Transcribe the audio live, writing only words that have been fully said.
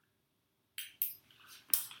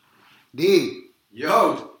D.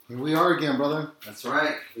 Yo. Here we are again, brother. That's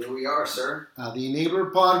right. Here we are, sir. The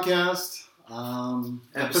Enabler Podcast,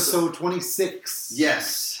 episode 26.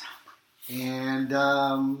 Yes. And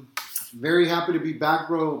very happy to be back,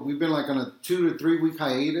 bro. We've been like on a 2 to 3 week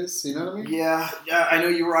hiatus, you know what I mean? Yeah. I know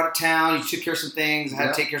you were out of town. You took care of some things. I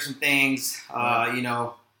had to take care of some things.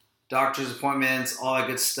 Doctor's appointments, all that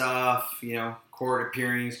good stuff. Court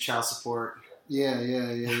appearance, child support. Yeah.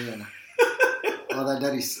 all that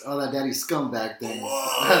daddy scumbag thing.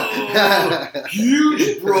 Whoa.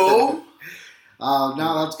 Huge, bro.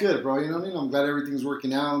 No, that's good, bro. You know what I mean? I'm glad everything's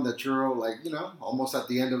working out and that you're almost at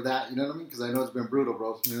the end of that. You know what I mean? Because I know it's been brutal,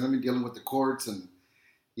 bro. You know what I mean? Dealing with the courts and,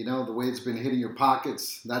 the way it's been hitting your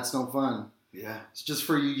pockets. That's no fun. Yeah. It's just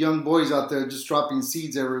for you young boys out there just dropping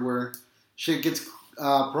seeds everywhere. Shit gets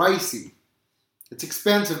pricey. It's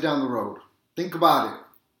expensive down the road. Think about it.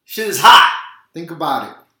 Shit is hot. Think about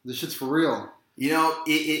it. This shit's for real.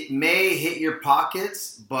 It may hit your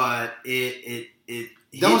pockets, but it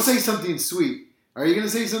Don't say something sweet. Are you gonna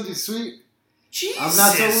say something sweet? Jesus I'm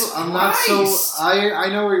not so. I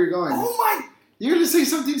know where you're going. Oh my! You're gonna say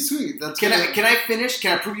something sweet. Can I finish?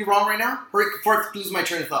 Can I prove you wrong right now? Before I lose my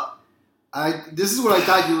train of thought. This is what I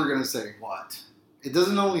thought you were gonna say. What? It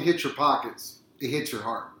doesn't only hit your pockets; it hits your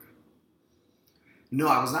heart. No,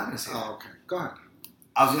 I was not gonna say that. Oh, okay. Go ahead.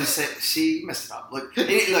 I was gonna say. See, you messed it up. Look,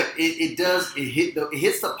 it does. It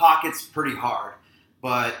hits the pockets pretty hard.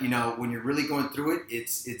 But when you're really going through it,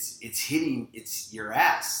 it's hitting your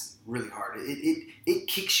ass really hard. It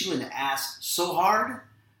kicks you in the ass so hard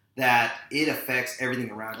that it affects everything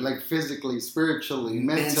around you. Like physically, spiritually,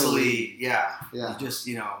 mentally. Yeah.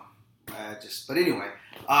 But anyway,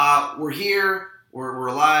 we're here. We're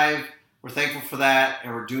alive. We're thankful for that,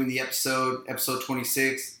 and we're doing the episode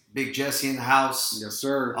 26. Big Jesse in the house. Yes,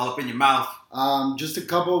 sir. All up in your mouth. Just a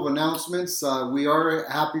couple of announcements. We are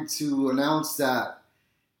happy to announce that.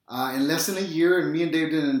 In less than a year, and me and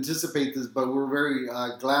Dave didn't anticipate this, but we're very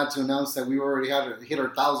glad to announce that we already hit our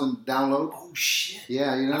 1,000 download. Oh, shit.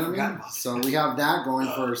 Yeah, you know what I mean? So we have that going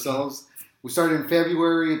for ourselves. We started in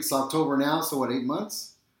February. It's October now, so 8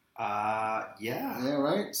 months? Yeah. Yeah,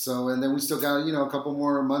 right? So, and then we still got, a couple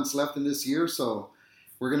more months left in this year, so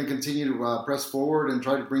we're going to continue to press forward and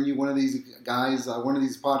try to bring you one of these guys, one of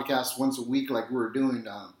these podcasts once a week like we were doing.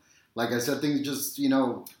 Like I said, things just,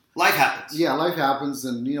 life happens. Yeah, life happens,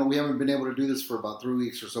 and we haven't been able to do this for about 3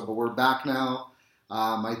 weeks or so, but we're back now.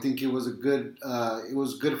 I think it was good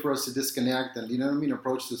for us to disconnect and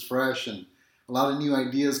approach this fresh, and a lot of new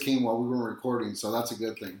ideas came while we were recording, so that's a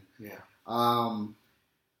good thing. Yeah.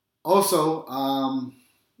 Also,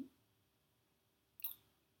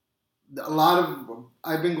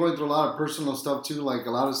 I've been going through a lot of personal stuff too, like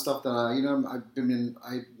a lot of stuff that I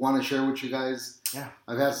want to share with you guys. Yeah.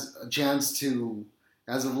 I've had a chance to,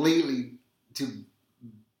 as of lately, to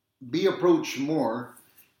be approached more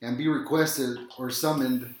and be requested or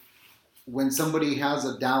summoned when somebody has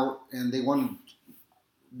a doubt and they want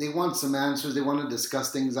some answers, they want to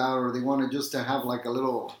discuss things out, or they want to have like a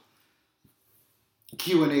little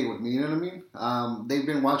Q&A with me, you know what I mean? They've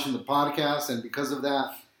been watching the podcast, and because of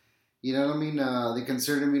that, you know what I mean, they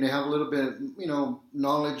consider me to have a little bit,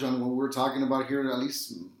 knowledge on what we're talking about here. At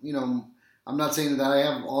least, I'm not saying that I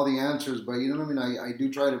have all the answers, but you know what I mean? I do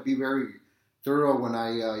try to be very thorough when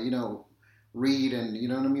I, read and,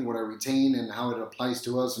 what I retain and how it applies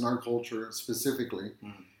to us and our culture specifically.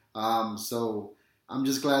 Mm-hmm. So I'm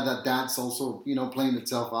just glad that that's also, playing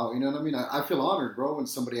itself out. You know what I mean? I feel honored, bro, when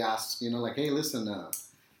somebody asks, like, hey, listen,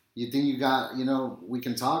 you think you got, we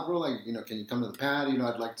can talk, bro? Like, can you come to the pad?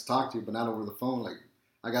 I'd like to talk to you, but not over the phone. Like,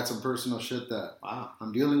 I got some personal shit that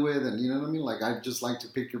I'm dealing with, and you know what I mean? Like, I'd just like to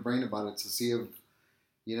pick your brain about it to see if,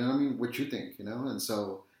 what you think, And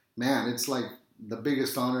so, man, it's like the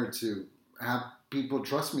biggest honor to have people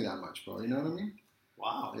trust me that much, bro. You know what I mean?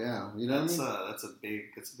 Wow. Yeah. That's a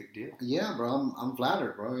big deal. Yeah, bro. I'm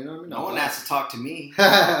flattered, bro. You know what I mean? No one has to talk to me.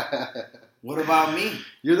 What about me?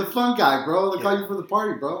 You're the fun guy, bro. They call you for the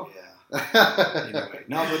party, bro. Yeah. Anyway,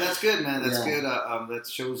 no, but that's good, man. That's good. That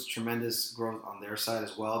shows tremendous growth on their side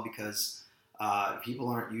as well, because people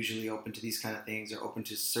aren't usually open to these kind of things. They're open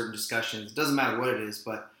to certain discussions. It doesn't matter what it is,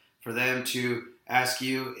 but for them to ask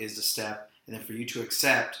you is the step, and then for you to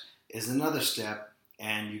accept is another step,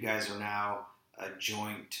 and you guys are now a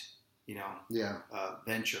joint,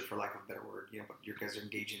 venture, for lack of a better word. But you guys are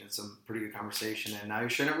engaging in some pretty good conversation, and now you're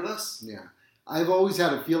sharing it with us. Yeah. I've always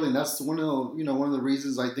had a feeling that's one of the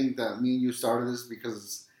reasons I think that me and you started this,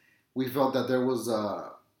 because we felt that there was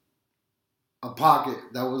a pocket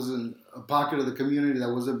that wasn't a pocket of the community that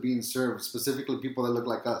wasn't being served, specifically people that look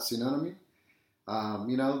like us. You know what I mean? A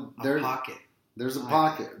pocket. There's a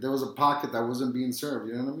pocket. There was a pocket that wasn't being served.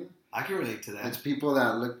 You know what I mean? I can relate to that. It's people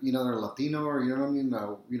that look, you know, they're Latino, or you know what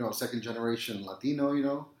I mean? Second generation Latino, you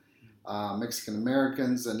know, Mexican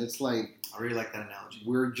Americans, and it's like I really like that analogy.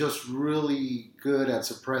 we're just really good at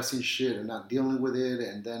suppressing shit and not dealing with it,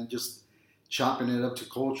 and then just chopping it up to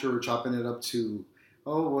culture, chopping it up to,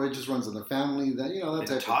 oh, well, it just runs in the family. That that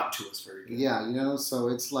type. Taught to us very good. Yeah, so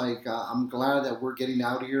it's like I'm glad that we're getting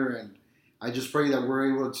out here, and I just pray that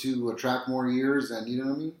we're able to attract more ears, and you know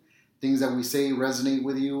what I mean. Things that we say resonate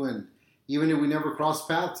with you, and even if we never cross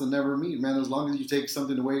paths and never meet, man, as long as you take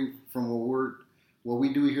something away from what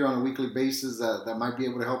we do here on a weekly basis that might be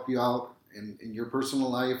able to help you out in your personal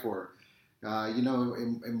life, or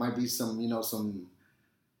it might be something of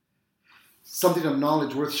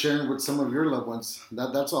knowledge worth sharing with some of your loved ones.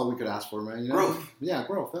 That's all we could ask for, man. Growth. Yeah,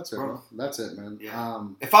 growth. That's it. Growth. Bro. That's it, man. Yeah.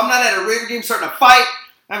 If I'm not at a Raider game starting to fight,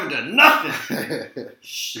 I haven't done nothing.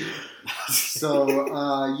 Shit. So,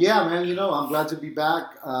 yeah, man, I'm glad to be back.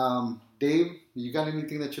 Dave, you got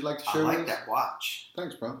anything that you'd like to share I with like us? that watch.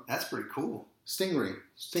 Thanks, bro. That's pretty cool. Stingray.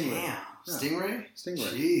 Damn. Yeah. Stingray?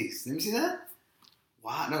 Stingray. Jeez. Let me see that.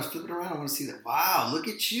 Wow. No, flip it around. I want to see that. Wow. Look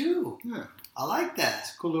at you. Yeah. I like that.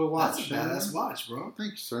 It's a cool little watch. That's a badass watch, bro.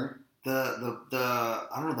 Thank you, sir. The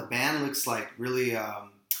I don't know, the band looks like really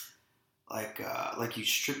like you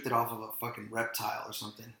stripped it off of a fucking reptile or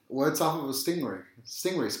something. Well, it's off of a stingray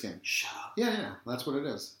skin. Shut up. Yeah, that's what it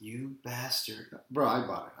is. You bastard. Bro, I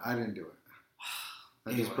bought it. I didn't do it.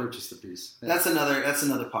 I Anyway. just purchased the piece. Yeah. That's another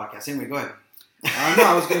podcast. Anyway, go ahead. No,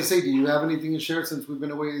 I was going to say, do you have anything to share since we've been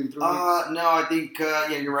away in 3 weeks? No, I think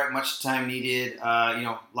you're right. Much time needed.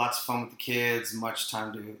 Lots of fun with the kids. Much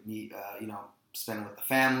time to need. Spend with the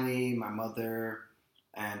family, my mother,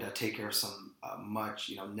 and take care of some much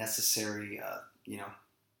necessary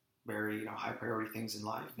very high priority things in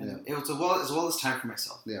life. And it was as well as time for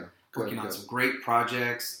myself. Yeah. Working on some great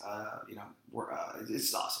projects.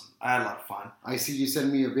 It's awesome. I had a lot of fun. I see you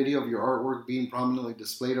sent me a video of your artwork being prominently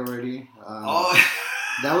displayed already.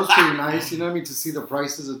 That was pretty nice, to see the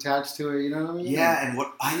prices attached to it, you know what I mean? Yeah, and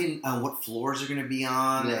what floors are going to be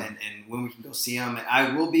on, and when we can go see them. And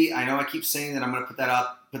I will be. I know I keep saying that I'm going to put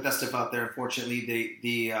that stuff out there. Unfortunately,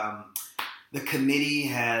 the committee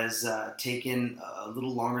has taken a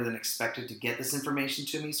little longer than expected to get this information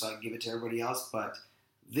to me, so I can give it to everybody else. But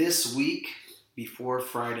this week, before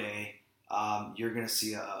Friday, you're going to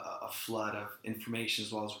see a flood of information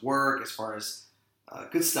as well as work, as far as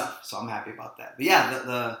good stuff. So I'm happy about that. But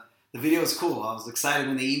yeah, the video is cool. I was excited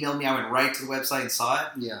when they emailed me. I went right to the website and saw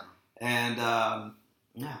it. Yeah. And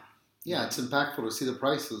yeah. Yeah, it's impactful to see the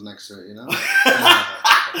prices next to it,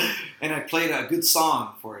 And I played a good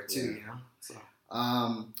song for it too,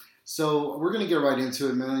 So we're going to get right into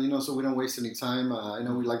it, man, so we don't waste any time. I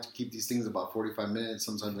know we like to keep these things about 45 minutes.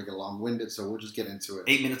 Sometimes they get long-winded, so we'll just get into it.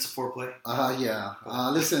 8 minutes of foreplay? Yeah.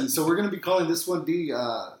 Listen, so we're going to be calling this one, D,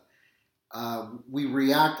 we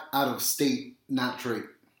react out of state, not trait.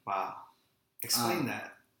 Wow. Explain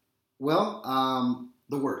that. Well,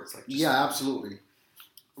 the words. Yeah, absolutely.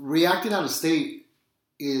 Reacting out of state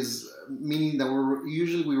is meaning that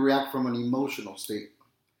we react from an emotional state.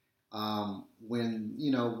 When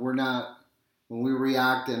we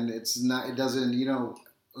react and it doesn't,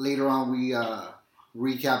 later on we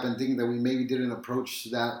recap and think that we maybe didn't approach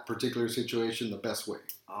that particular situation the best way.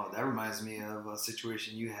 Oh, that reminds me of a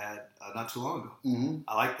situation you had not too long ago. Mm-hmm.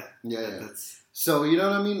 I like that. Yeah. So, you know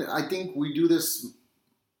what I mean? I think we do this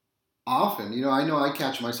often. I know I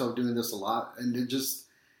catch myself doing this a lot, and it just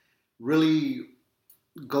really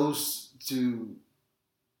goes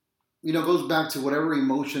back to whatever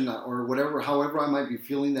emotion or however I might be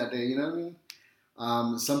feeling that day. You know what I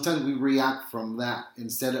mean? Sometimes we react from that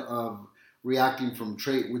instead of reacting from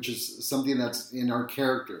trait, which is something that's in our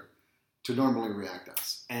character to normally react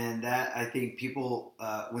as. And that, I think people,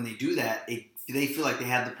 when they do that, they feel like they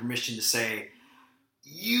have the permission to say,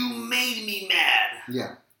 "You made me mad."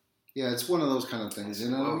 Yeah. Yeah, it's one of those kind of things, you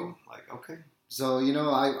know what I mean? Like, okay. So,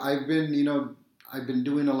 I've been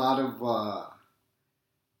doing a lot of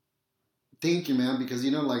thinking, man, because,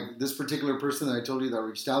 like this particular person that I told you that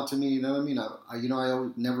reached out to me, you know what I mean? I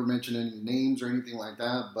always never mention any names or anything like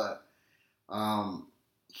that, but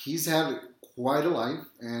he's had quite a life,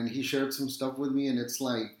 and he shared some stuff with me, and it's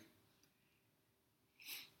like,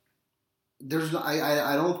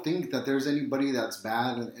 I don't think that there's anybody that's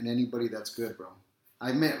bad and anybody that's good, bro.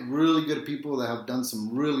 I've met really good people that have done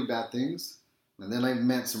some really bad things, and then I've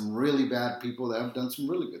met some really bad people that have done some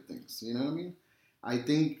really good things. You know what I mean? I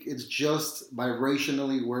think it's just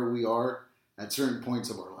vibrationally where we are at certain points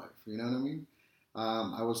of our life. You know what I mean?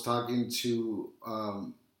 I was talking to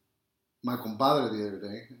my compadre the other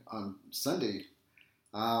day on Sunday,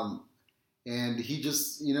 Um, and he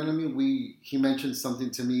just, you know what I mean? He mentioned something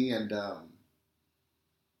to me, and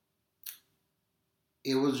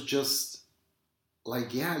it was just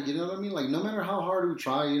like, yeah, you know what I mean? Like, no matter how hard we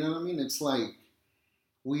try, you know what I mean? It's like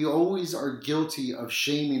we always are guilty of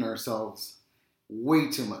shaming ourselves way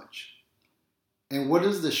too much. And what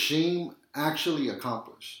does the shame actually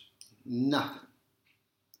accomplish? Nothing.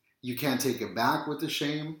 You can't take it back with the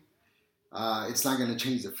shame. It's not going to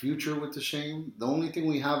change the future with the shame. The only thing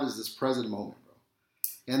we have is this present moment, bro.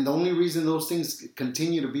 And the only reason those things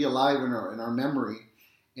continue to be alive in our memory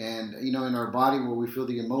and, you know, in our body where we feel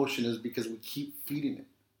the emotion is because we keep feeding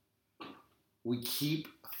it. We keep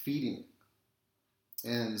feeding it.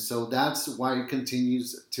 And so that's why it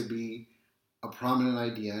continues to be a prominent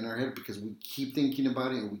idea in our head, because we keep thinking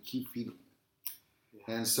about it and we keep feeding it.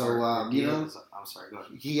 Yeah. And so, you know, I'm sorry, go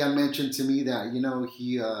ahead. He had mentioned to me that, you know,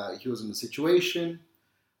 he was in a situation,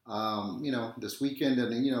 you know, this weekend,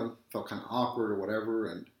 and, you know, felt kind of awkward or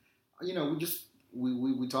whatever. And, you know,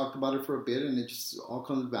 we talked about it for a bit, and it just all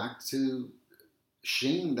comes back to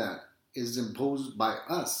shame that is imposed by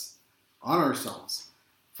us on ourselves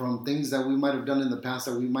from things that we might have done in the past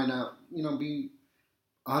that we might not, you know, be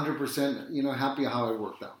 100%, you know, happy how it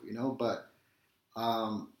worked out, you know. But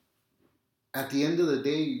at the end of the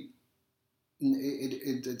day,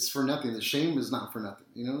 it's for nothing. The shame is not for nothing.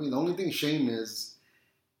 You know what I mean? The only thing shame is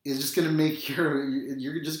just going to make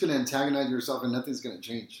you're just going to antagonize yourself, and nothing's going to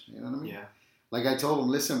change. You know what I mean? Yeah. Like I told him,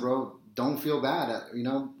 listen, bro, don't feel bad. You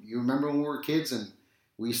know, you remember when we were kids and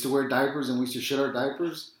we used to wear diapers and we used to shit our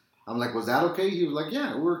diapers? I'm like, was that okay? He was like,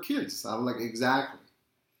 yeah, we were kids. I'm like, exactly.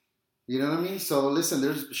 You know what I mean? So listen,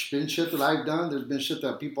 there's been shit that I've done. There's been shit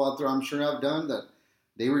that people out there, I'm sure, have done that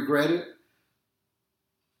they regret it.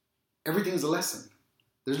 Everything's a lesson.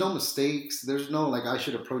 There's no mistakes. There's no like I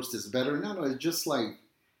should approach this better. No, it's just like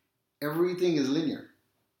everything is linear.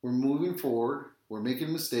 We're moving forward. We're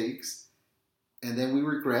making mistakes, and then we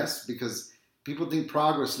regress because people think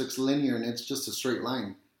progress looks linear and it's just a straight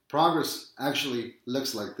line. Progress actually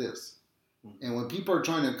looks like this. And when people are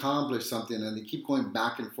trying to accomplish something and they keep going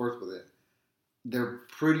back and forth with it, they're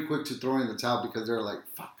pretty quick to throw in the towel because they're like,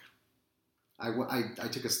 fuck, I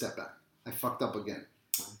took a step back. I fucked up again.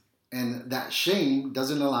 And that shame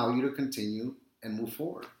doesn't allow you to continue and move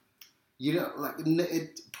forward. You know, like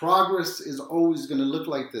progress is always going to look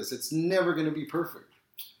like this. It's never going to be perfect.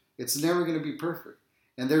 It's never going to be perfect.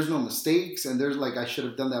 And there's no mistakes and there's like, I should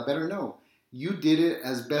have done that better. No. You did it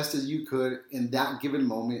as best as you could in that given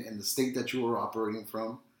moment in the state that you were operating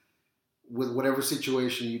from with whatever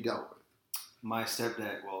situation you dealt with. My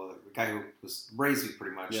stepdad, well, the guy who was raised me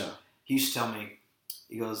pretty much, he used to tell me,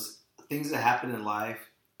 he goes, things that happen in life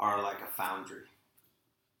are like a foundry.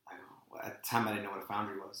 I know. At the time, I didn't know what a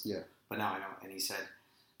foundry was. Yeah. But now I know. And he said...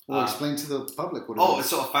 Well, explain to the public what it is.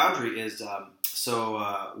 So a foundry is...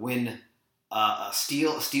 when a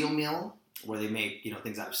steel mill... where they make, you know,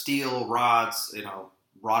 things out of steel, rods, you know,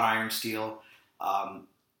 wrought iron steel.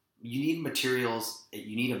 You need materials,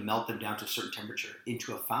 you need to melt them down to a certain temperature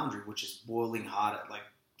into a foundry, which is boiling hot at like,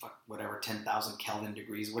 whatever, 10,000 Kelvin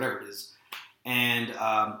degrees, whatever it is. And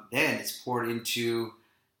then it's poured into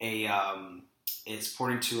a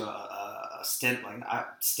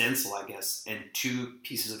stencil, I guess, and two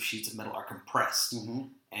pieces of sheets of metal are compressed,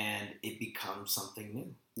 and it becomes something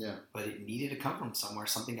new. Yeah. But it needed to come from somewhere.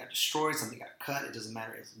 Something got destroyed. Something got cut. It doesn't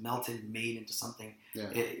matter. It's melted, made into something. Yeah.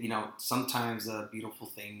 You know, sometimes beautiful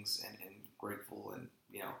things and grateful and,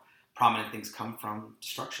 you know, prominent things come from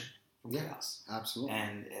destruction, from chaos. Absolutely.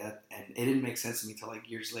 And it didn't make sense to me until like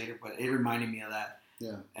years later, but it reminded me of that.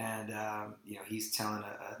 Yeah. And, you know, he's telling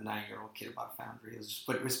a 9-year-old kid about a foundry.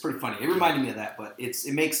 It was pretty funny. It reminded me of that, but it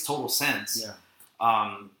makes total sense.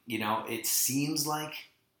 Yeah. You know, it seems like,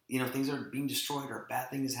 you know, things are being destroyed or a bad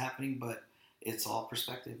thing is happening, but it's all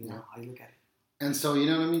perspective, you know, how you look at it. And so, you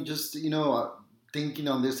know what I mean? Just, you know, thinking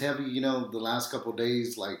on this heavy, you know, the last couple of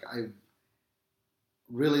days, like I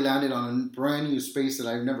really landed on a brand new space that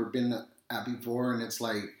I've never been at before. And it's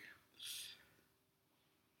like,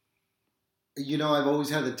 you know, I've always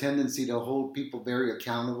had the tendency to hold people very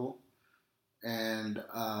accountable and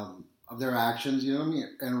of their actions, you know what I mean?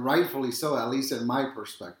 And rightfully so, at least in my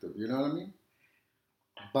perspective, you know what I mean?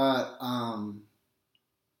 But,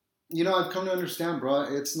 you know, I've come to understand, bro,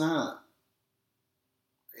 it's not,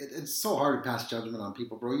 it's so hard to pass judgment on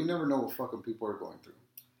people, bro. You never know what fucking people are going through.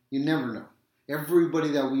 You never know.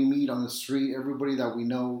 Everybody that we meet on the street, everybody that we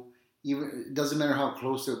know, even it doesn't matter how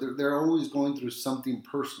close they're always going through something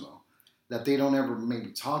personal that they don't ever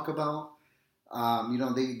maybe talk about. You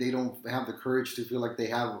know, they don't have the courage to feel like they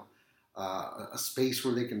have a space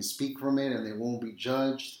where they can speak from it and they won't be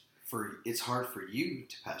judged. it's hard for you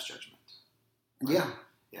to pass judgment. Right? Yeah.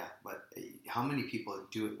 Yeah, but how many people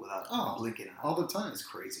do it without blinking an eye? All the time. It's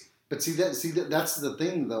crazy. But that's the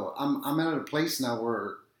thing, though. I'm at a place now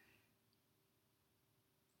where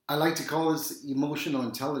I like to call this emotional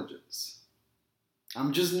intelligence.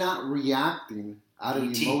 I'm just not reacting out of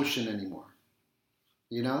emotion anymore.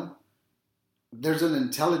 You know? There's an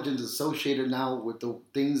intelligence associated now with the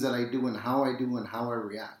things that I do and how I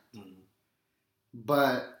react. Mm-hmm.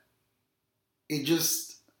 But it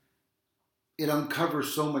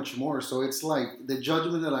uncovers so much more. So it's like the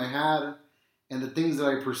judgment that I had and the things that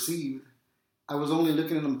I perceived, I was only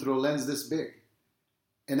looking at them through a lens this big.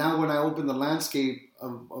 And now when I open the landscape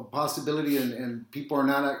of possibility and people are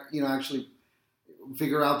not, actually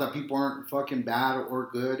figure out that people aren't fucking bad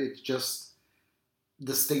or good, it's just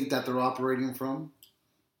the state that they're operating from,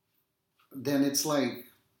 then it's like,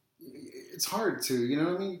 it's hard to, you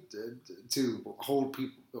know what I mean, to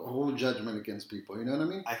hold judgment against people, you know what I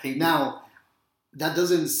mean? I think now, that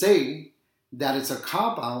doesn't say that it's a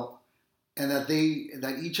cop-out and that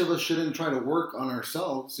each of us shouldn't try to work on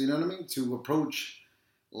ourselves, you know what I mean, to approach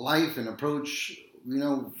life and approach,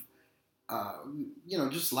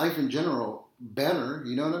 just life in general better,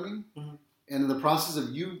 you know what I mean? Mm-hmm. And in the process of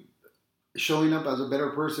you showing up as a better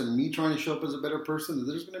person, me trying to show up as a better person,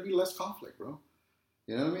 there's going to be less conflict, bro.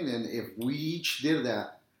 You know what I mean? And if we each did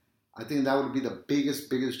that, I think that would be the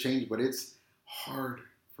biggest change. But it's hard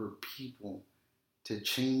for people to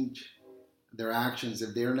change their actions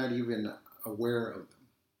if they're not even aware of them.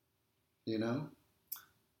 You know?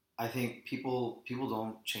 I think people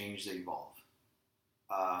don't change, they evolve.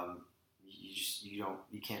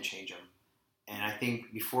 You can't change them. And I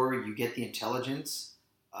think before you get the intelligence,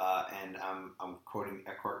 and I'm quoting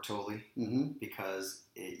Eckhart Tolle, mm-hmm. because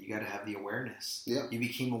you got to have the awareness. Yeah. You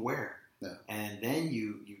became aware. Yeah. And then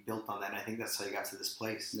you built on that. And I think that's how you got to this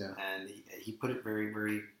place. Yeah. And he put it very,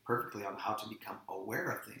 very perfectly on how to become aware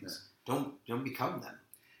of things. Yeah. Don't become them.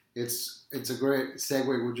 It's a great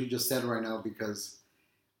segue what you just said right now, because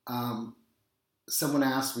someone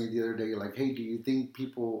asked me the other day, like, hey, do you think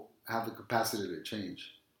people have the capacity to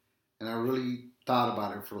change? And I really thought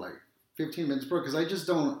about it for like 15 minutes, bro, because I just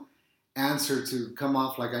don't answer to come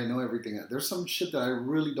off like I know everything. There's some shit that I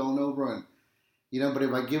really don't know, bro. And, but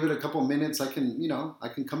if I give it a couple minutes, I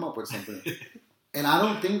can come up with something. And I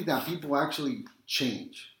don't think that people actually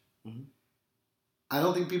change. Mm-hmm. I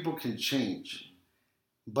don't think people can change.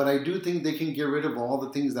 But I do think they can get rid of all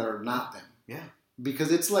the things that are not them. Yeah.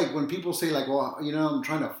 Because it's like when people say like, well, I'm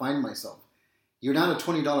trying to find myself. You're not a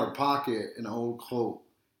 $20 pocket in an old coat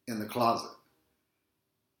in the closet.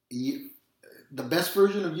 The best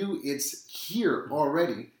version of you, it's here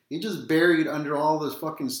already. It's just buried under all this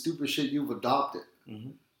fucking stupid shit you've adopted.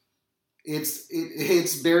 Mm-hmm.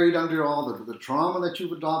 It's buried under all the trauma that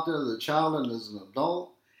you've adopted as a child and as an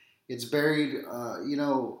adult. It's buried,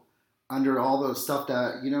 under all the stuff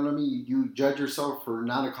that, you know what I mean, you judge yourself for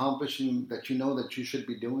not accomplishing that that you should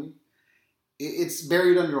be doing. It's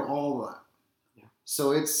buried under all that. Yeah.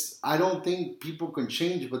 So I don't think people can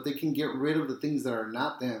change, but they can get rid of the things that are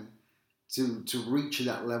not them to reach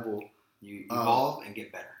that level. You evolve and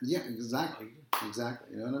get better. Yeah, exactly.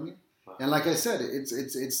 You know what I mean? Wow. And like I said,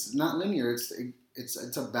 it's not linear. It's a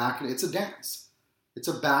dance. It's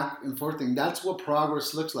a back and forth thing. That's what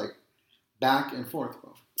progress looks like. Back and forth,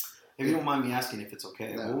 bro. If you don't mind me asking, if it's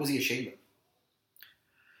okay, what was he ashamed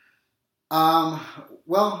of?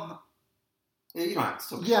 Well, you don't have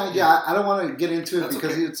to. Okay. Yeah. I don't want to get into it. That's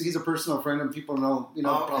because okay. he's a personal friend and people know,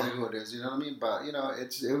 probably who it is. You know what I mean? But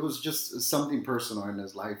it was just something personal in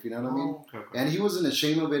his life. You know what I mean? Okay. And he wasn't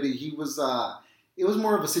ashamed of it. He was. It was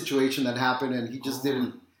more of a situation that happened, and he just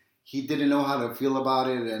didn't know how to feel about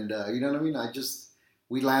it. And you know what I mean?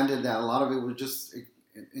 We landed that a lot of it was just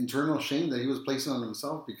internal shame that he was placing on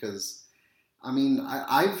himself, because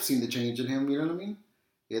I've seen the change in him, you know what I mean?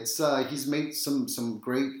 It's he's made some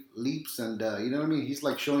great leaps, and you know what I mean, he's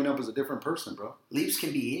like showing up as a different person, bro. Leaps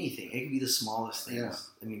can be anything. It can be the smallest things.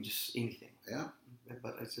 Yeah. Just anything. Yeah.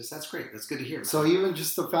 But that's great. That's good to hear, man. So even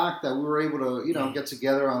just the fact that we were able to get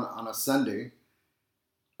together on a Sunday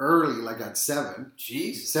early, like at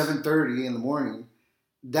 7:30 in the morning,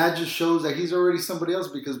 that just shows that he's already somebody else,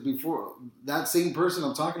 because before, that same person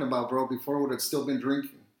I'm talking about, bro, before would have still been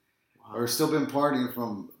drinking. Wow. Or still been partying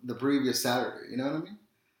from the previous Saturday. You know what I mean?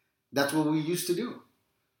 That's what we used to do.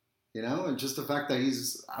 And just the fact that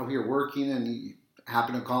he's out here working, and he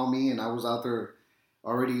happened to call me, and I was out there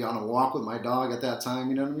already on a walk with my dog at that time,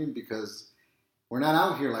 you know what I mean? Because we're not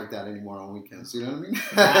out here like that anymore on weekends, you know what I mean?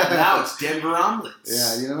 Now it's Denver omelets.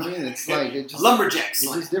 Yeah, you know what I mean? It's like lumberjacks.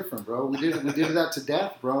 It's just different, bro. We did that to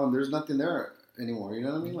death, bro, and there's nothing there anymore. You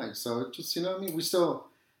know what I mean? Like, so it just, you know what I mean? We still,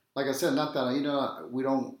 like I said, not that, you know, we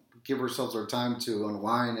don't give ourselves our time to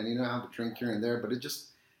unwind and, you know, have a drink here and there, but it just,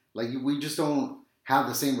 like, we just don't have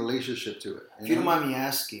the same relationship to it. If you don't mind me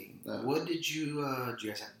asking, what did you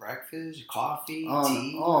guys have breakfast, coffee,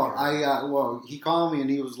 tea? Well, he called me and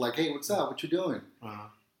he was like, hey, what's up? What you doing? Uh-huh.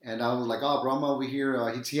 And I was like, oh, bro, I'm over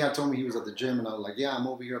here. He had told me he was at the gym, and I was like, yeah, I'm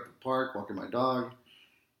over here at the park walking my dog.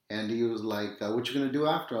 And he was like, what you going to do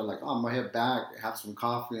after? I was like, oh, I'm going to head back, have some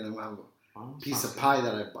coffee, and I'm going to have a piece of pie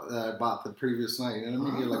that I bought the previous night. You know what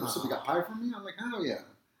I mean? He was like, so you got pie for me? I'm like, hell yeah.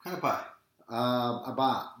 What kind of pie? I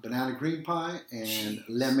bought banana cream pie and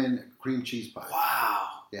lemon cream cheese pie. Wow.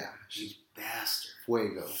 Yeah. You bastard.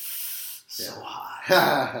 Fuego. So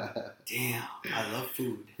hot. Damn. I love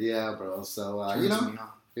food. Yeah, bro. So, you know,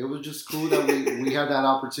 it was just cool that we had that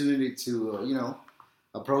opportunity to, you know,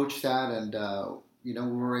 approach that and, you know,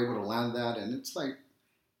 we were able to land that. And it's like,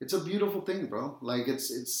 it's a beautiful thing, bro. Like,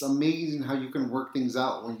 it's amazing how you can work things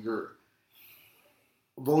out when you're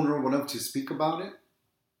vulnerable enough to speak about it.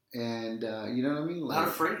 And, you know what I mean? Like,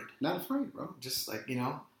 Not afraid, bro. Just like, you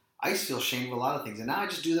know, I used to feel ashamed of a lot of things. And now I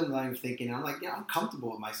just do them without even thinking. I'm like, yeah, I'm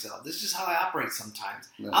comfortable with myself. This is just how I operate sometimes.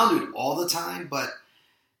 No. I don't do it all the time, but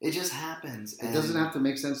it just happens. It doesn't have to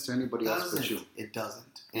make sense to anybody else but you. It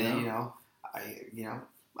doesn't. And, you know,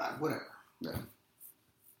 whatever. Yeah.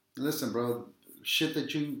 Listen, bro, shit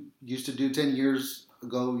that you used to do 10 years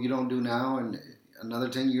ago, you don't do now. And another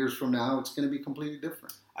 10 years from now, it's going to be completely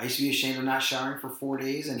different. I used to be ashamed of not showering for 4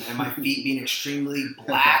 days and my feet being extremely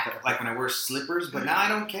black, like when I wear slippers. But now I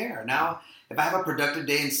don't care. Now, if I have a productive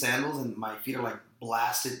day in sandals and my feet are like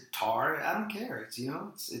blasted tar, I don't care. It's, you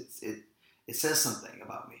know, it says something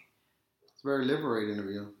about me. It's very liberating of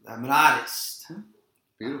you. I'm an artist.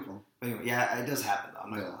 Beautiful. But anyway, yeah, it does happen.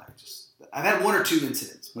 I'm not gonna lie. I've had 1 or 2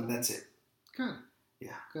 incidents, but that's it. Good.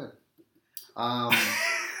 Yeah. Good.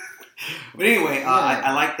 But anyway,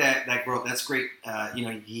 I like that growth. That's great. You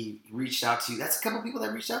know, he reached out to you. That's a couple people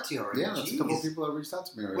that reached out to you already. Yeah, that's a couple people that reached out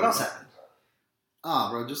to me already. What else happened?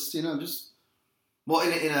 Bro, just. Well,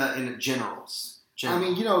 in generals. I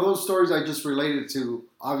mean, you know, those stories I just related to.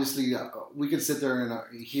 Obviously, we could sit there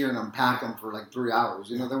and hear and unpack them for like 3 hours.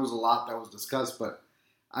 You know, there was a lot that was discussed, but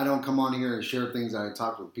I don't come on here and share things that I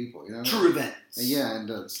talked with people. You know, true events. Yeah, and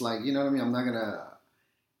it's like, you know what I mean. I'm not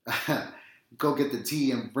gonna. Go get the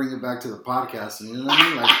tea and bring it back to the podcast, and you know what I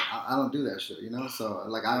mean. Like I don't do that shit, you know. So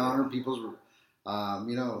like I honor people's,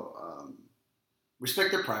 you know,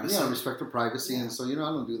 respect their privacy. Yeah, respect their privacy, and so you know I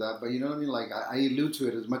don't do that. But you know what I mean. Like I allude to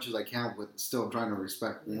it as much as I can, with still trying to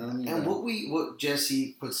respect. You know what I mean. And what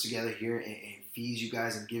Jesse puts together here and feeds you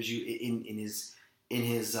guys and gives you in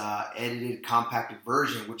his edited, compacted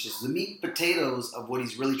version, which is the meat and potatoes of what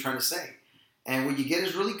he's really trying to say. And what you get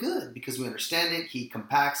is really good because we understand it. He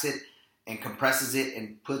compacts it and compresses it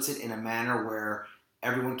and puts it in a manner where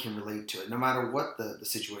everyone can relate to it, no matter what the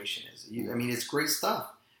situation is. I mean, it's great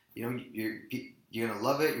stuff. You know, you're going to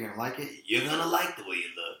love it. You're going to like it. You're going to like the way you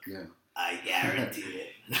look. Yeah. I guarantee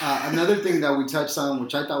it. Another thing that we touched on,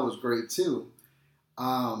 which I thought was great too,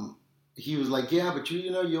 he was like, yeah, but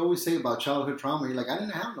you know, you always say about childhood trauma. You're like, I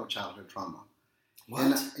didn't have no childhood trauma. What?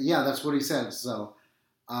 And, yeah, that's what he said. So...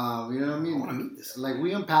 you know what I mean? I want to meet this. Like,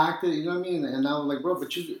 we unpacked it, you know what I mean? And I was like, bro,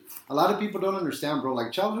 but a lot of people don't understand, bro.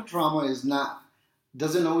 Like, childhood trauma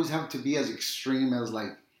doesn't always have to be as extreme as,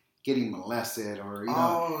 like, getting molested or, you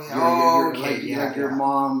know, your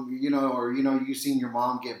mom, you know, or, you know, you seen your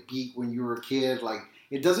mom get beat when you were a kid. Like,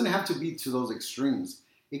 it doesn't have to be to those extremes.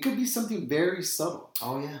 It could be something very subtle.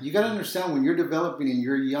 Oh, yeah. You got to understand when you're developing and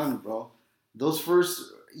you're young, bro, those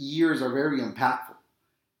first years are very impactful.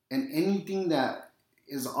 And anything that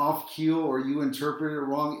is off cue or you interpret it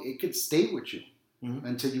wrong, it could stay with you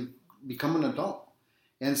until you become an adult.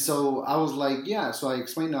 And so I was like, yeah. So I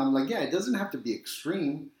explained to him, I'm like, yeah, it doesn't have to be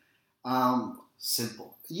extreme.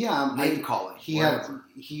 Simple. Yeah. Name calling.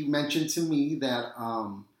 He mentioned to me that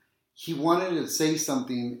he wanted to say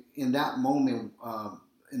something in that moment,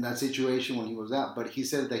 in that situation when he was at, but he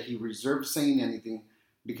said that he reserved saying anything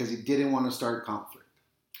because he didn't want to start conflict.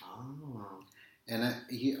 Oh. And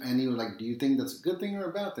he was like, do you think that's a good thing or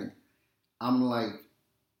a bad thing? I'm like,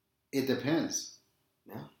 it depends.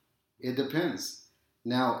 Yeah. It depends.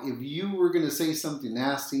 Now, if you were going to say something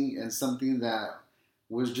nasty and something that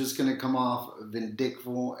was just going to come off vindictive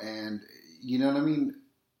and, you know what I mean?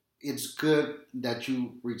 It's good that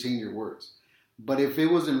you retain your words. But if it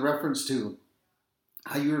was in reference to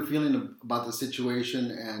how you were feeling about the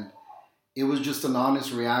situation and it was just an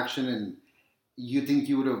honest reaction and you think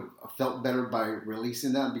you would have felt better by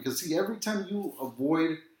releasing that? Because see, every time you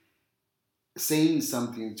avoid saying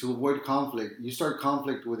something to avoid conflict, you start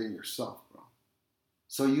conflict within yourself, bro.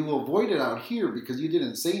 So you avoid it out here because you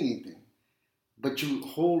didn't say anything. But you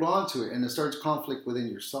hold on to it, and it starts conflict within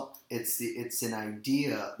yourself. It's an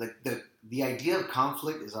idea. The idea of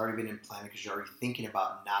conflict has already been implanted because you're already thinking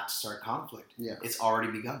about not to start conflict. Yeah, it's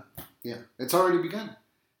already begun. Yeah, it's already begun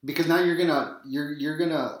because now you're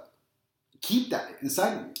gonna keep that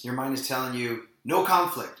inside of you. Your mind is telling you no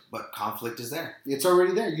conflict, but conflict is there. It's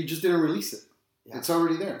already there. You just didn't release it. Yeah. It's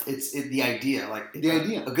already there. It's the idea, the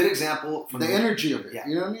idea. A good example from the energy of it. Yeah.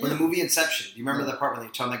 You know what I mean? From the movie Inception. Do you remember that part when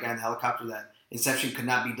they told that guy in the helicopter that Inception could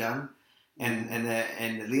not be done, and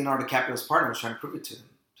Leonardo DiCaprio's partner was trying to prove it to him,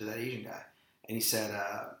 to that Asian guy, and he said,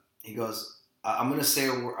 he goes, I'm gonna say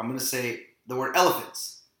the word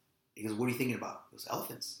elephants. He goes, what are you thinking about? He goes,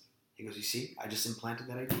 elephants. He goes, you see, I just implanted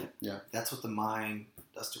that idea. Yeah, that's what the mind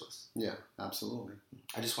does to us. Yeah, absolutely.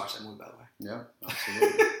 I just watched that movie, by the way. Yeah,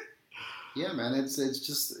 absolutely. Yeah, man, it's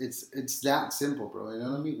that simple, bro. You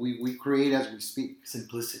know what I mean? We create as we speak.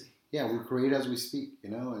 Simplicity. Yeah, we create as we speak.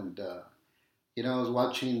 You know, and I was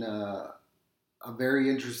watching a very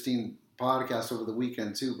interesting podcast over the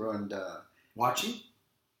weekend too, bro. And watching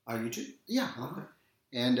on YouTube? Yeah. Okay.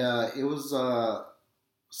 And it was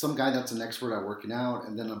some guy that's an expert at working out,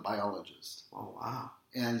 and then a biologist. Oh wow!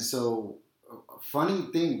 And so, a funny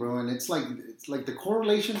thing, bro. And it's like the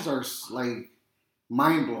correlations are like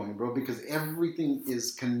mind blowing, bro, because everything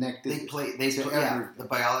is connected. They play yeah, the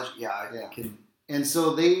biology. Yeah. And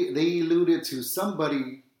so they alluded to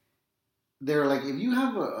somebody. They're like, if you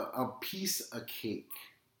have a piece of cake,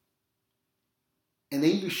 and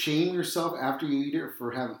then you shame yourself after you eat it for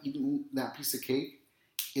having eaten that piece of cake,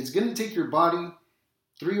 it's going to take your body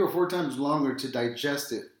 3 or 4 times longer to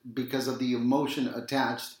digest it because of the emotion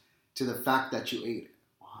attached to the fact that you ate it.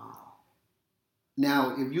 Wow.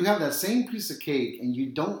 Now, if you have that same piece of cake and you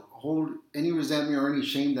don't hold any resentment or any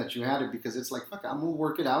shame that you had it because it's like, fuck, I'm going to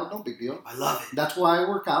work it out, no big deal. I love it. That's why I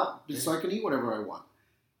work out, just so I can eat whatever I want.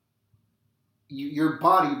 Your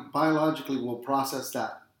body biologically will process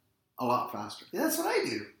that a lot faster. Yeah, that's what I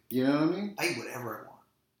do. You know what I mean? I eat whatever I want.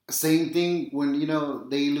 Same thing when,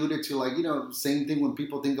 they alluded to same thing when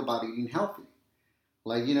people think about eating healthy.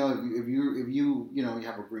 Like, if you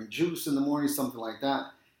have a green juice in the morning, something like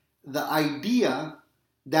that, the idea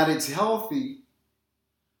that it's healthy,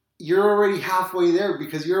 you're already halfway there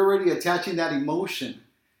because you're already attaching that emotion.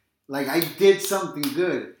 Like, I did something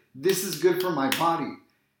good. This is good for my body.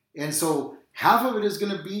 And so half of it is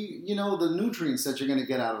going to be, the nutrients that you're going to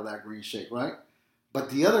get out of that green shake, right? But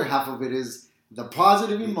the other half of it is the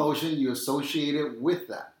positive emotion you associate it with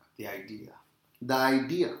that. The idea. The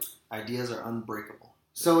idea. Ideas are unbreakable.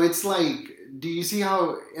 So it's like, do you see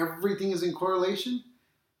how everything is in correlation?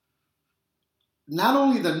 Not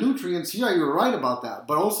only the nutrients, yeah, you're right about that,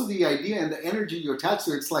 but also the idea and the energy you attach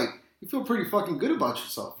to it. It's like, you feel pretty fucking good about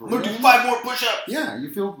yourself. I'm going to do 5 more push-ups. Yeah,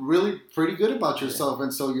 you feel really pretty good about yourself,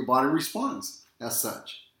 and so your body responds as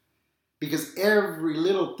such. Because every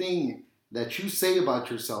little thing that you say about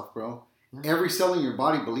yourself, bro, every cell in your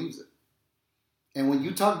body believes it. And when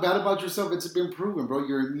you talk bad about yourself, it's been proven, bro,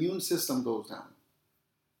 your immune system goes down.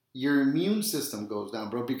 Your immune system goes down,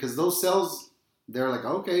 bro, because those cells, they're like,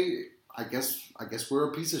 okay, I guess we're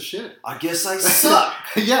a piece of shit. I guess I suck.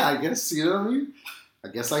 Yeah, I guess, you know what I mean? I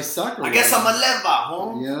guess I suck. I guess I'm a leva,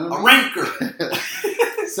 home. You know a rancor.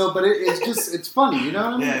 So, but it's funny, you know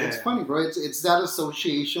what I mean? Yeah, it's funny, bro. It's that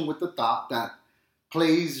association with the thought that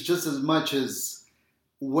plays just as much as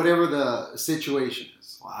whatever the situation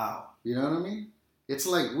is. Wow. You know what I mean? It's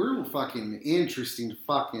like we're fucking interesting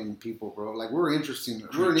fucking people, bro. Like we're interesting.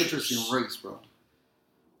 We're an interesting race, bro.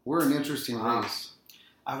 We're an interesting race.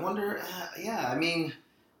 I wonder. I mean,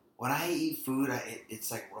 when I eat food, it's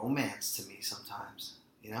like romance to me sometimes.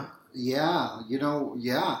 You know? Yeah,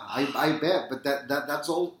 I bet. But that's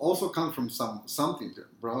also comes from something,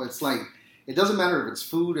 bro. It's like it doesn't matter if it's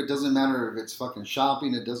food. It doesn't matter if it's fucking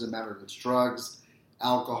shopping. It doesn't matter if it's drugs,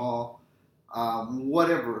 alcohol.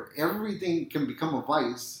 Whatever, everything can become a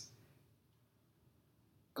vice.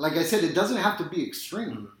 Like I said, it doesn't have to be extreme.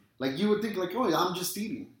 Mm-hmm. Like you would think, like, oh, yeah, I'm just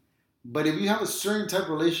eating. But if you have a certain type of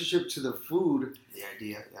relationship to the food, the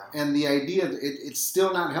idea, and the idea, it's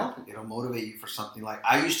still not healthy. It'll motivate you for something. Like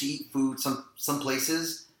I used to eat food some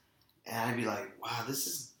places, and I'd be like, wow,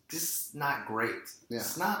 this is not great. Yeah.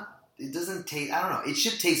 It's not. It doesn't taste. I don't know. It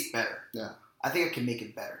should taste better. Yeah. I think I can make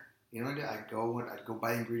it better. You know what I do? I'd go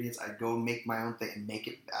buy ingredients. I'd go make my own thing and make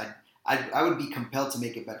it. I would be compelled to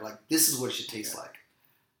make it better. Like, this is what it should taste like.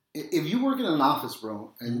 If you work in an office,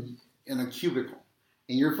 bro, and in a cubicle,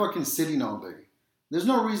 and you're fucking sitting all day, there's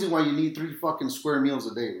no reason why you need 3 fucking square meals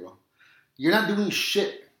a day, bro. You're not doing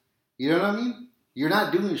shit. You know what I mean? You're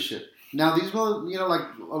not doing shit. Now these like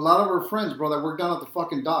a lot of our friends, bro, that work down at the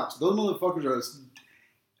fucking docks. Those motherfuckers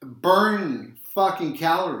are burning fucking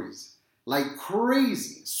calories like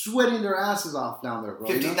crazy, sweating their asses off down there, bro.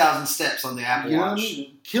 50,000 steps on the Apple Watch. What I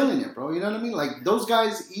mean? Killing it, bro. You know what I mean? Like those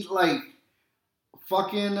guys eat like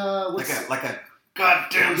fucking like a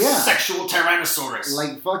goddamn sexual Tyrannosaurus.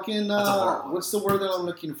 Like fucking what's the word that I'm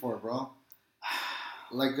looking for, bro?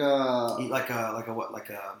 Like eat like a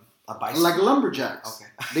bison? Like lumberjacks.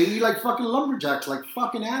 Okay. They eat like fucking lumberjacks, like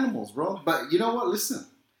fucking animals, bro. But you know what? Listen,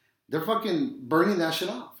 they're fucking burning that shit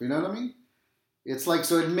off. You know what I mean? It's like,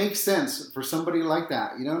 so it makes sense for somebody like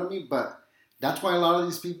that. You know what I mean? But that's why a lot of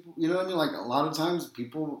these people, you know what I mean? Like a lot of times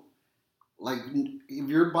people, like if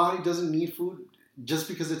your body doesn't need food, just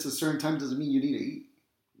because it's a certain time doesn't mean you need to eat.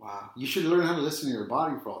 Wow. You should learn how to listen to your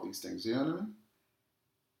body for all these things. You know what I mean?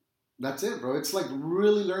 That's it, bro. It's like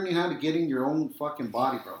really learning how to get in your own fucking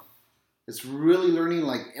body, bro. It's really learning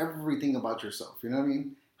like everything about yourself. You know what I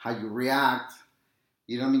mean? How you react.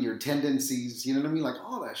 You know what I mean? Your tendencies. You know what I mean? Like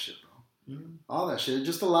all that shit, bro. Mm-hmm. All that shit. It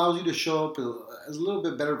just allows you to show up as a little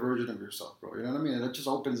bit better version of yourself, bro. You know what I mean? And it just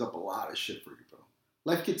opens up a lot of shit for you, bro.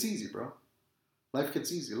 Life gets easy, bro. Life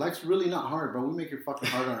gets easy. Life's really not hard, bro. We make it fucking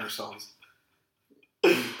hard on ourselves.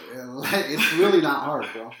 It's really not hard,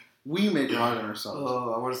 bro. We make it hard on ourselves.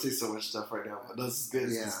 Oh, I want to say so much stuff right now, but this is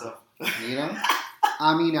good stuff. You know?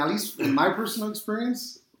 I mean, at least in my personal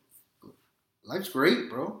experience, life's great,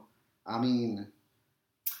 bro. I mean,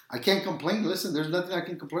 I can't complain. Listen, there's nothing I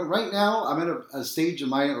can complain. Right now, I'm at a stage in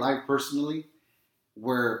my life personally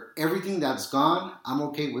where everything that's gone, I'm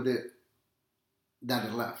okay with it that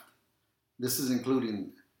it left. This is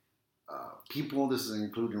including people. This is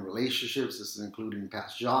including relationships. This is including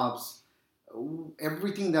past jobs.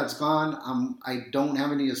 Everything that's gone, I don't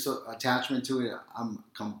have any attachment to it. I'm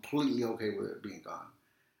completely okay with it being gone.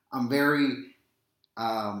 I'm very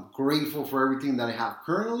grateful for everything that I have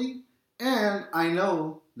currently, and I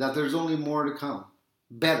know that there's only more to come,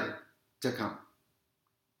 better to come.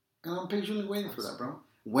 And I'm patiently waiting for that, bro.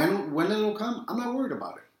 When it'll come, I'm not worried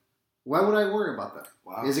about it. Why would I worry about that?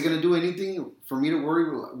 Wow. Is it going to do anything for me to worry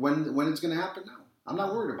when it's going to happen? No. I'm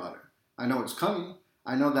not worried about it. I know it's coming.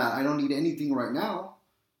 I know that I don't need anything right now.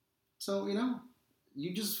 So,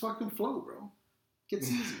 you just fucking flow, bro. It gets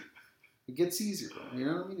easy. It gets easier, bro. You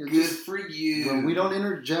know what I mean? Good for you. Bro, we don't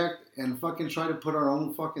interject and fucking try to put our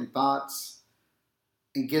own fucking thoughts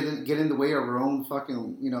and get in the way of our own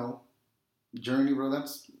fucking, journey, bro.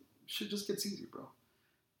 Shit just gets easy, bro.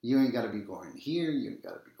 You ain't got to be going here. You ain't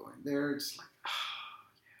got to be going there. It's like,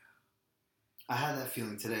 I had that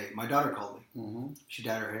feeling today. My daughter called me. Mm-hmm. She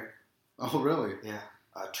dyed her hair. Oh, really? Yeah.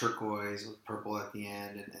 Turquoise with purple at the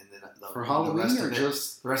end, and then for Halloween the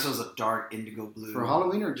just the rest was a dark indigo blue. For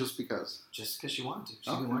Halloween or just because? Just because she wanted to.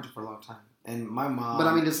 She's been wanting to for a long time. And my mom. But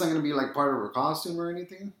I mean, it's not going to be like part of her costume or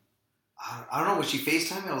anything. I don't know. When she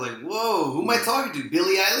FaceTimed me, I was like, "Whoa, who am I talking to?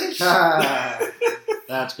 Billie Eilish?"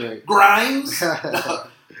 That's great. Grimes. No.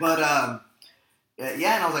 But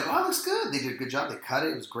yeah, and I was like, "Oh, it looks good. They did a good job. They cut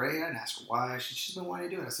it. It was great." I didn't ask her why. She's been wanting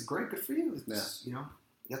to do it. I said, "Great, good for you. It's,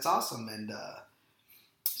 that's awesome." And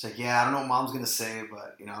she's like, "Yeah, I don't know what mom's gonna say,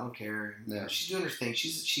 but I don't care." Yeah. She's doing her thing.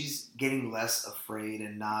 She's getting less afraid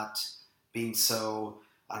and not being so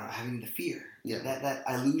having the fear. Yeah. That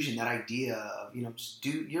illusion, that idea of just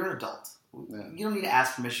do. You're an adult. Yeah. You don't need to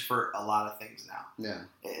ask permission for a lot of things now. Yeah.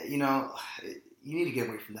 You need to get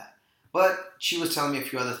away from that. But she was telling me a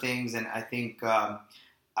few other things, and I think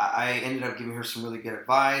I ended up giving her some really good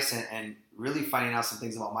advice and really finding out some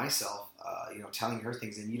things about myself, telling her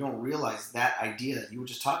things. And you don't realize that idea that you were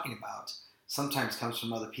just talking about sometimes comes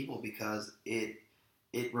from other people because it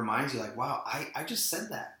reminds you like, wow, I just said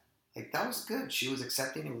that. Like, that was good. She was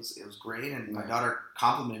accepting. It was great. And my daughter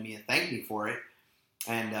complimented me and thanked me for it.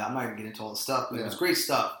 And I'm not going to get into all the stuff, but it was great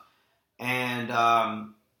stuff. And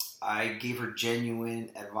I gave her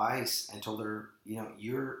genuine advice and told her,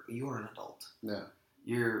 you're an adult. Yeah.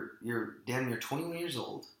 You're damn near 21 years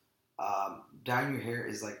old. Dyeing your hair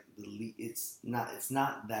is like it's not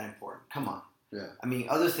that important. Come on. Yeah. I mean,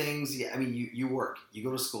 other things. Yeah. I mean, you work. You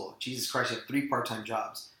go to school. Jesus Christ, you have 3 part-time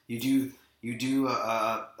jobs. You do. She's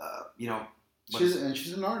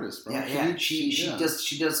an artist, bro. Yeah. She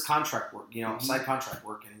does contract work. Side contract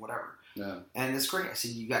work and whatever. Yeah. And it's great. I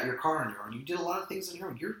said, you got your car on your own. You did a lot of things on your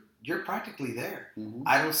own. You're practically there. Mm-hmm.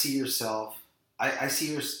 I don't see yourself. I see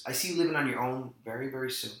you living on your own very, very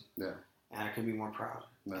soon. Yeah. And I couldn't be more proud.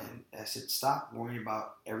 Yeah. And I said, stop worrying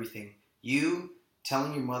about everything. You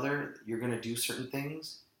telling your mother you're going to do certain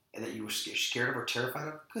things and that you were scared of or terrified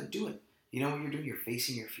of, good, do it. You know what you're doing? You're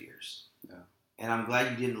facing your fears. Yeah. And I'm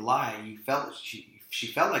glad you didn't lie. You felt she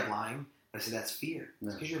felt like lying, But I said, that's fear. Yeah.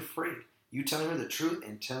 It's because you're afraid. You telling her the truth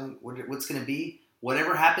and telling what's going to be,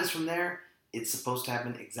 whatever happens from there, it's supposed to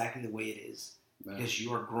happen exactly the way it is. Yeah. Because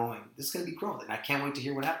you are growing. This is going to be growth. And I can't wait to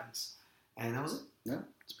hear what happens. And that was it. Yeah,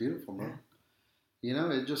 it's beautiful, bro. Yeah. You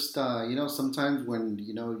know, it just, you know, sometimes when,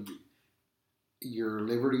 you know, your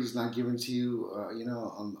liberty is not given to you, you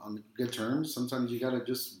know, on good terms, sometimes you got to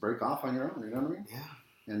just break off on your own, you know what I mean?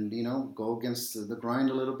 Yeah. And, you know, go against the grind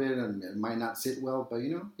a little bit, and it might not sit well, but,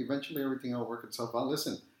 you know, eventually everything will work itself out.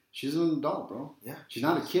 Listen, she's an adult, bro. Yeah. She's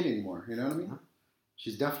not a kid anymore, you know what I mean? Uh-huh.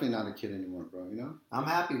 She's definitely not a kid anymore, bro, you know? I'm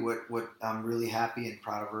happy I'm really happy and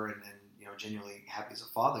proud of her, and you know, genuinely happy as a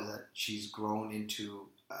father that she's grown into,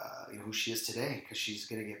 you know, who she is today, because she's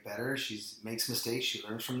going to get better. She makes mistakes. She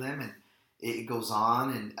learns from them, and it goes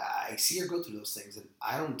on, and I see her go through those things, and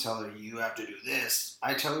I don't tell her, you have to do this.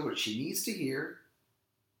 I tell her what she needs to hear,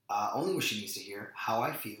 only what she needs to hear, how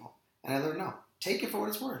I feel, and I let her know. Take it for what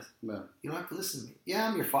it's worth. Yeah. You don't have to listen to me. Yeah,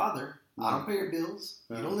 I'm your father. Yeah. I don't pay your bills.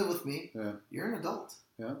 Yeah. You don't live with me. Yeah. You're an adult.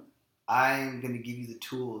 Yeah. I'm going to give you the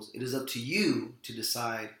tools. It is up to you to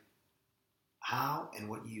decide how and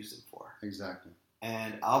what you use them for. Exactly.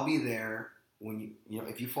 And I'll be there when you know,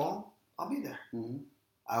 if you fall, I'll be there. Mm-hmm.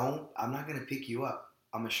 I'm not going to pick you up.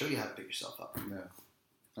 I'm going to show you how to pick yourself up. Yeah.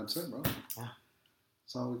 That's it, bro. Yeah.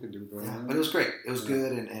 That's all we can do, bro. Yeah. But it was great. It was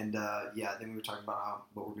good. And yeah, then we were talking about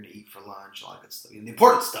what we're going to eat for lunch, all that good stuff. And the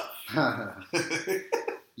important stuff.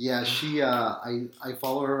 Yeah, she. I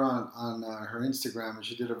follow her on her Instagram, and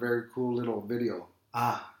she did a very cool little video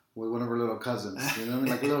with one of her little cousins. You know what I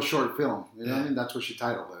mean? Like a little short film. You know what I mean? That's what she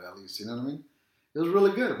titled it, at least. You know what I mean? It was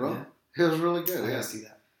really good, bro. Yeah. It was really good. I yeah. gotta see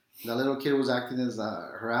that. That little kid was acting as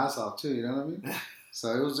her ass off too. You know what I mean?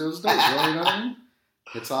 So it was dope, bro. You know what I mean?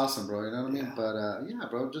 It's awesome, bro. You know what I mean? Yeah. But yeah,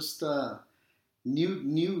 bro. Just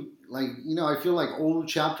new, like, you know, I feel like old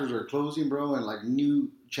chapters are closing, bro, and like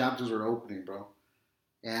new chapters are opening, bro.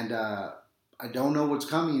 And I don't know what's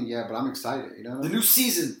coming yet, but I'm excited. You know what I mean? The new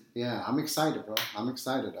season. Yeah, I'm excited, bro. I'm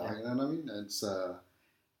excited. Yeah. You know what I mean? It's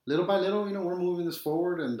little by little, you know, we're moving this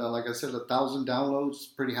forward. And like I said, 1,000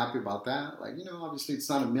 downloads. Pretty happy about that. Like, you know, obviously it's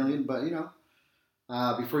not 1 million, but, you know,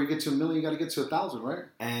 before you get to 1 million, you got to get to 1,000, right?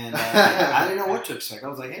 And yeah, I didn't know what to expect. I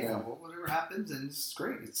was like, hey, Yeah. whatever happens, and it's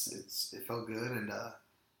great. It felt good, and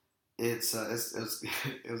it was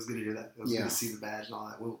it was good to hear that. It was good to see the badge and all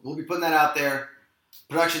that. We'll be putting that out there.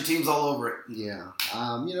 Production team's all over it. Yeah.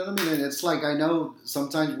 You know what I mean? And it's like, I know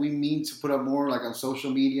sometimes we mean to put up more like on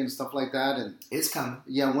social media and stuff like that. And it's coming.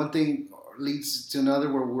 Yeah, one thing leads to another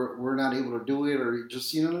where we're not able to do it, or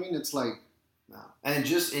just, you know what I mean? It's like. No. And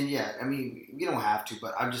yeah, I mean, you don't have to,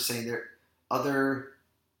 but I'm just saying there other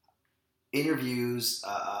interviews,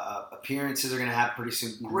 appearances are going to happen pretty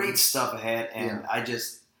soon. Mm-hmm. Great stuff ahead. And Yeah.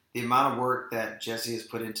 The amount of work that Jesse has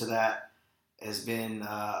put into that has been,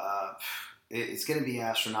 it's going to be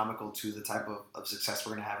astronomical to the type of success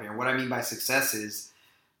we're going to have here. What I mean by success is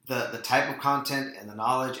the type of content and the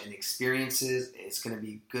knowledge and the experiences. It's going to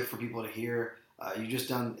be good for people to hear. You've just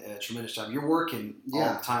done a tremendous job. You're working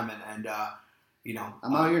all the time, and you know,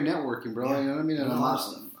 I'm out here networking, bro. Yeah, you know what I mean? And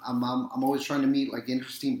I'm always trying to meet like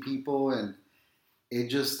interesting people, and it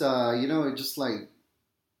just you know, it just like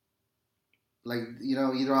you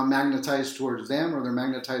know, either I'm magnetized towards them or they're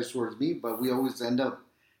magnetized towards me, but we always end up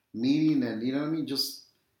meeting, and you know what I mean? Just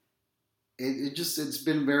it's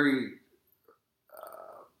been very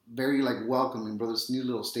very like welcoming, bro. This new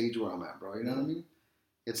little stage where I'm at, bro. You know what I mean?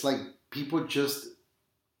 It's like people just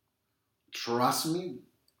trust me.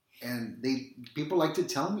 And people like to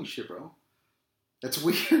tell me shit, bro. That's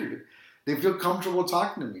weird. They feel comfortable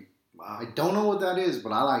talking to me. Wow. I don't know what that is,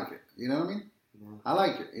 but I like it. You know what I mean? Yeah. I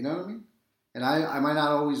like it. You know what I mean? And I might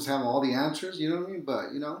not always have all the answers, you know what I mean?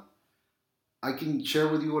 But, you know, I can share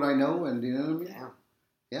with you what I know, and you know what I mean?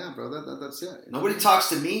 Yeah, bro, that's it. Nobody talks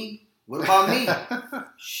to me. What about me?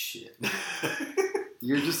 Shit.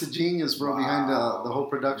 You're just a genius, bro, behind the whole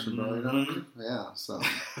production, bro. You know what I mean? Yeah, so.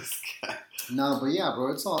 No, but yeah,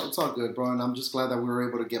 bro, it's all good, bro. And I'm just glad that we were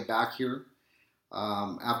able to get back here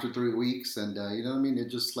after 3 weeks. And, you know what I mean? It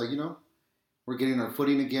just like, you know, we're getting our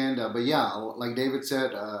footing again. But yeah, like David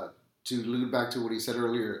said, to allude back to what he said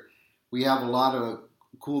earlier, we have a lot of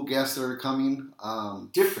cool guests that are coming.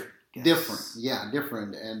 Different.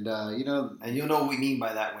 Different. And, you know. And you'll know what we mean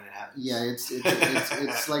by that when it happens. Yeah,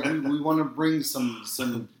 it's like we want to bring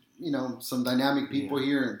some you know, some dynamic people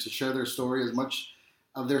here to share their story, as much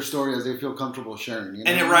of their story as they feel comfortable sharing. You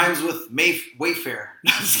know? And it rhymes with Wayfair.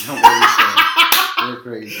 They're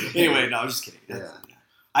crazy. Anyway, no, I'm just kidding.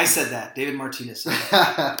 I said that. David Martinez said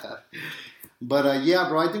that. But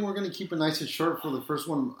bro, I think we're going to keep it nice and short for the first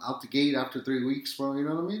one out the gate after 3 weeks, bro. You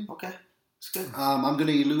know what I mean? Okay. It's good. I'm going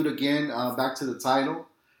to allude again back to the title.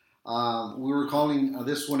 We were calling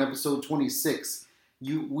this one episode 26.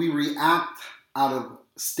 We react out of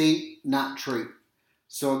state, not trait.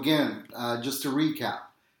 So again, just to recap,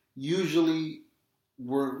 usually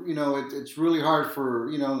it's really hard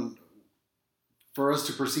for us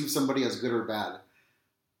to perceive somebody as good or bad.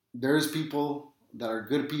 There's people that are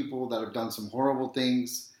good people that have done some horrible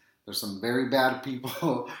things. There's some very bad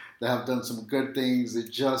people that have done some good things. It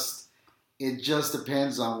just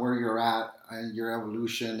depends on where you're at and your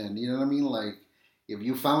evolution. And you know what I mean? Like, if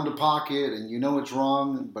you found a pocket and you know it's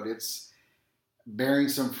wrong, but it's bearing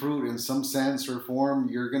some fruit in some sense or form,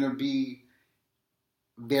 you're going to be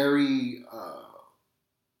very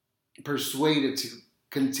persuaded to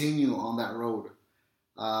continue on that road.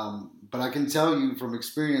 But I can tell you from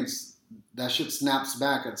experience, that shit snaps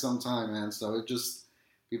back at some time, man. So it just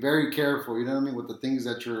be very careful, you know what I mean, with the things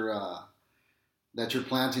that you're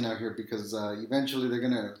planting out here, because eventually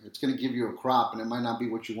it's gonna give you a crop, and it might not be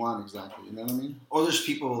what you want exactly. You know what I mean? Or there's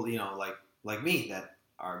people, like me, that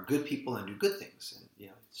are good people and do good things, and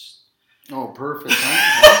it's... Oh, perfect.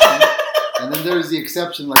 Huh? And then there's the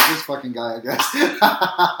exception, like this fucking guy, I guess.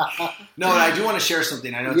 No, and I do want to share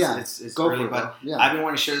something. I know it's go early, for it, but yeah. I've been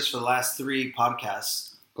wanting to share this for the last 3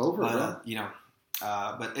 podcasts. Go for it,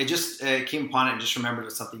 but it just came upon it and just remembered it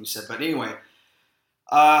was something you said. But anyway,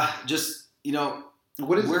 what is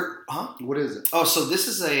it? Huh? What is it? Oh, so this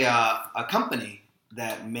is a company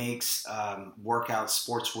that makes workout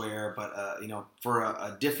sportswear, but for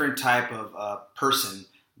a different type of person,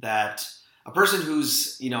 that a person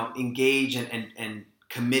who's engaged and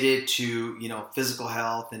committed to physical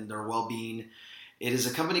health and their well-being. It is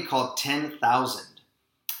a company called 10,000,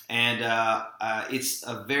 and it's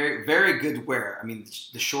a very, very good wear. I mean,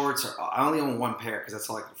 the shorts are, I only own one pair because that's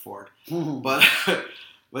all I can afford, but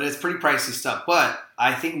it's pretty pricey stuff. But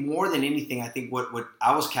I think more than anything, I think what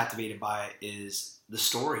I was captivated by is the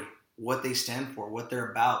story, what they stand for, what they're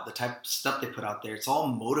about, the type of stuff they put out there. It's all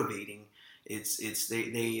motivating.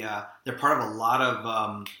 They're part of a lot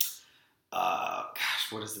of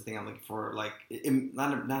what is the thing I'm looking for? Like,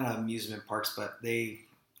 not amusement parks, but they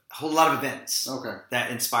hold a lot of events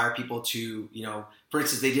that inspire people to, for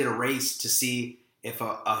instance, they did a race to see if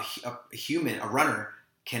a human, a runner,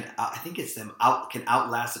 can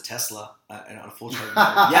outlast a Tesla on a full charge.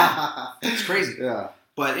 Yeah, it's crazy. Yeah.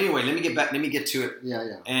 But anyway, let me get to it.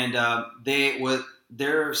 Yeah. And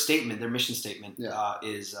their statement, their mission statement,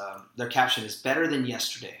 is their caption is "Better than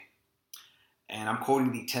yesterday," and I'm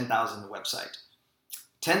quoting the 10,000 website.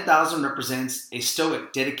 10,000 represents a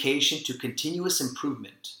stoic dedication to continuous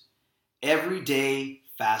improvement, every day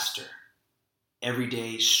faster, every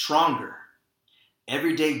day stronger,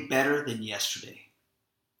 every day better than yesterday.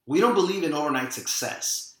 We don't believe in overnight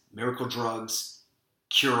success, miracle drugs,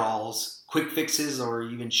 cure-alls, quick fixes, or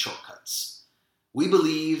even shortcuts. We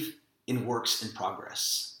believe in works in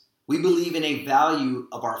progress. We believe in a value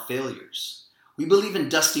of our failures. We believe in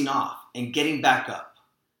dusting off and getting back up.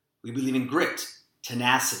 We believe in grit,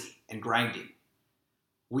 tenacity, and grinding.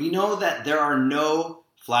 We know that there are no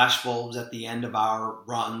flashbulbs at the end of our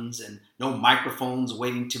runs and no microphones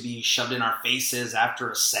waiting to be shoved in our faces after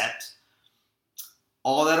a set.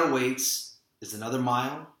 All that awaits is another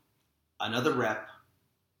mile, another rep,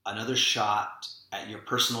 another shot at your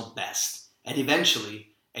personal best, and eventually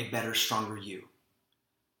a better, stronger you.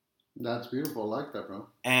 That's beautiful. I like that, bro.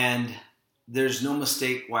 And there's no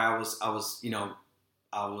mistake why I was I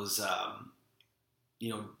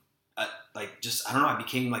don't know, I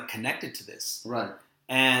became like connected to this. Right.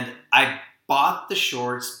 And I bought the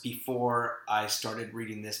shorts before I started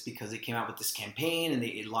reading this because they came out with this campaign and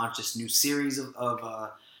it launched this new series of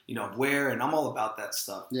wear, and I'm all about that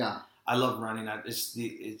stuff. Yeah. I love running. It's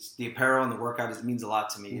the apparel and the workout. It means a lot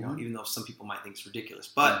to me, even though some people might think it's ridiculous.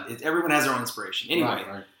 But everyone has their own inspiration. Anyway,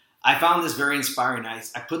 right. I found this very inspiring. I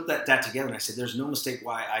put that together and I said, there's no mistake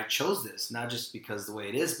why I chose this. Not just because the way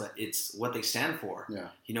it is, but it's what they stand for. Yeah.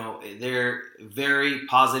 They're very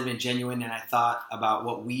positive and genuine. And I thought about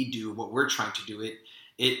what we do, what we're trying to do.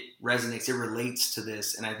 It resonates. It relates to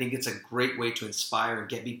this. And I think it's a great way to inspire and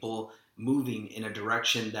get people moving in a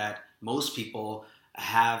direction that most people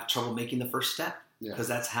have trouble making the first step, because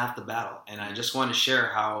that's half the battle. And I just want to share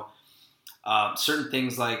how certain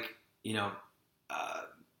things like,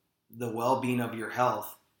 the well-being of your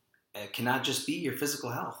health cannot just be your physical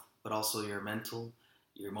health, but also your mental,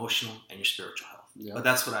 your emotional, and your spiritual health. Yeah. But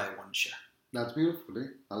that's what I want to share. That's beautiful,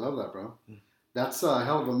 dude. I love that, bro. That's a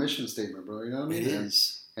hell of a mission statement, bro. You know what I mean? It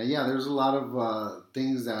is. And yeah, there's a lot of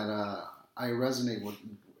things that I resonate with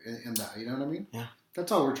in that. You know what I mean? Yeah. That's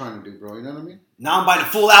all we're trying to do, bro. You know what I mean? Now I'm buying a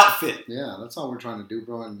full outfit. Yeah, that's all we're trying to do,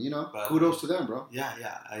 bro. And But, kudos to them, bro. Yeah.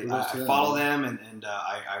 I follow them, and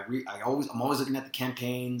I'm always looking at the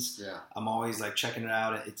campaigns. Yeah. I'm always like checking it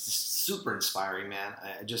out. It's just super inspiring, man.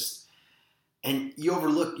 And you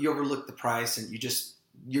overlook the price, and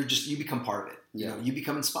you become part of it. Yeah. You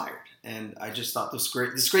become inspired. And I just thought this was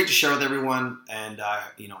great. This is great to share with everyone, and I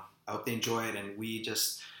hope they enjoy it. And we're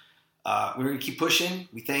going to keep pushing.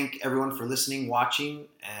 We thank everyone for listening, watching,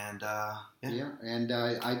 and And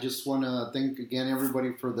I just want to thank again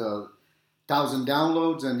everybody for the 1,000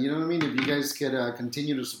 downloads, and you know what I mean. If you guys could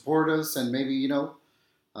continue to support us, and maybe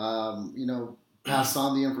pass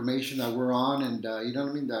on the information that we're on, and you know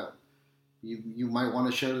what I mean, that you might want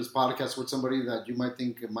to share this podcast with somebody that you might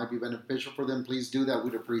think it might be beneficial for them. Please do that.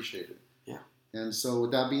 We'd appreciate it. Yeah. And so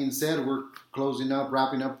with that being said, we're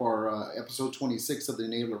wrapping up our episode 26 of the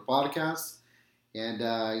Enabler Podcast. And,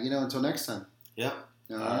 until next time. Yep.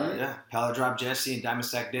 All right. Yeah. Pallet Drop Jesse and Diamond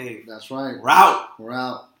Sack Dave. That's right. We're out. We're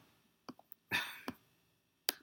out.